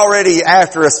 They're already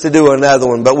after us to do another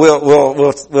one, but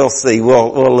we'll see.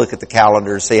 We'll look at the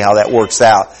calendar and see how that works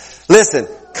out. Listen,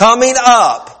 coming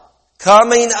up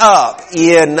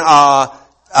in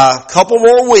a couple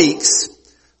more weeks,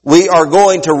 we are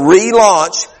going to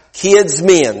relaunch Kids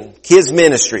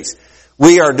Ministries.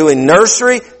 We are doing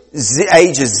nursery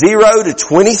ages 0 to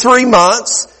 23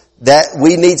 months. That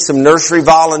we need some nursery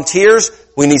volunteers.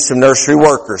 We need some nursery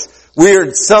workers.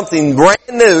 Something brand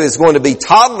new is going to be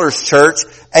toddlers church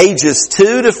ages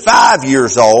 2 to 5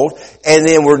 years old. And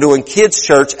then we're doing kids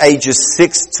church ages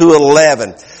 6 to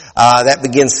 11. That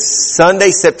begins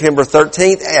Sunday, September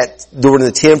 13th during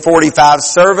the 10:45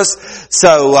 service.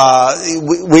 So,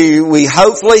 we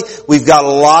hopefully, we've got a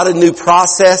lot of new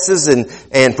processes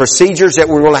and procedures that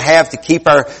we're going to have to keep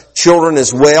our children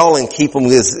as well and keep them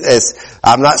as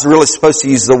I'm not really supposed to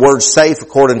use the word safe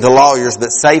according to lawyers, but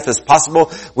safe as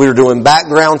possible. We're doing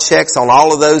background checks on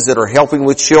all of those that are helping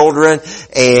with children,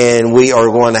 and we are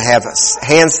going to have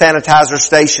hand sanitizer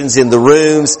stations in the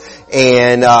rooms,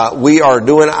 and we are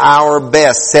doing our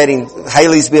best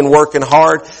Haley's been working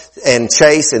hard, and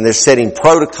Chase, and they're setting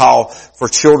protocol for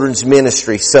children's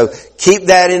ministry. So keep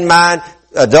that in mind.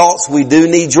 Adults, we do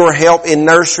need your help in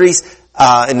nurseries,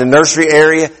 in the nursery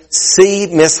area. See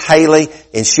Miss Haley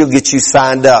and she'll get you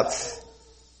signed up.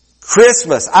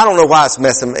 Christmas, I don't know why it's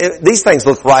messing. These things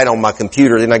look right on my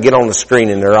computer, then I get on the screen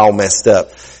and they're all messed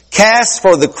up. Cast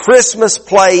for the Christmas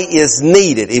play is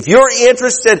needed. If you're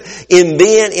interested in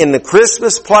being in the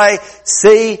Christmas play,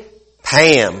 see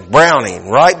Pam Browning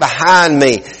right behind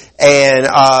me. And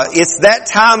it's that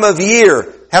time of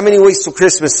year. How many weeks till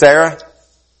Christmas, Sarah?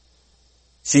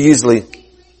 She usually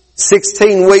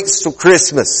 16 weeks till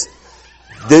Christmas.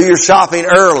 Do your shopping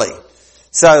early.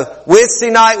 So Wednesday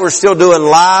night we're still doing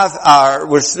live.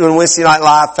 We're doing Wednesday night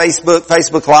live,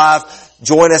 Facebook Live.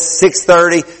 Join us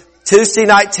 6:30. Tuesday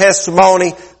night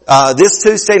testimony. This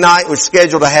Tuesday night we're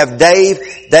scheduled to have Dave.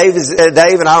 Dave,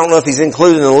 and I don't know if he's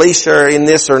including Alicia in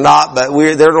this or not, but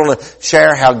they're going to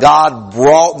share how God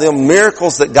brought them,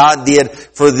 miracles that God did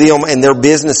for them and their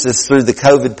businesses through the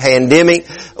COVID pandemic.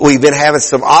 We've been having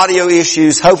some audio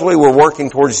issues. Hopefully we're working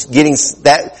towards getting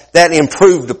that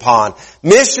improved upon.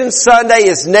 Mission Sunday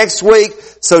is next week,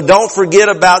 so don't forget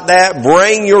about that.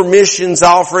 Bring your missions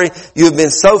offering. You've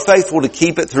been so faithful to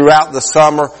keep it throughout the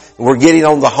summer. We're getting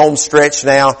on the home stretch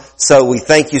now, so we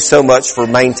thank you so much for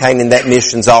maintaining that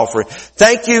missions offering.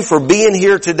 Thank you for being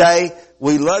here today.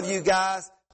 We love you guys.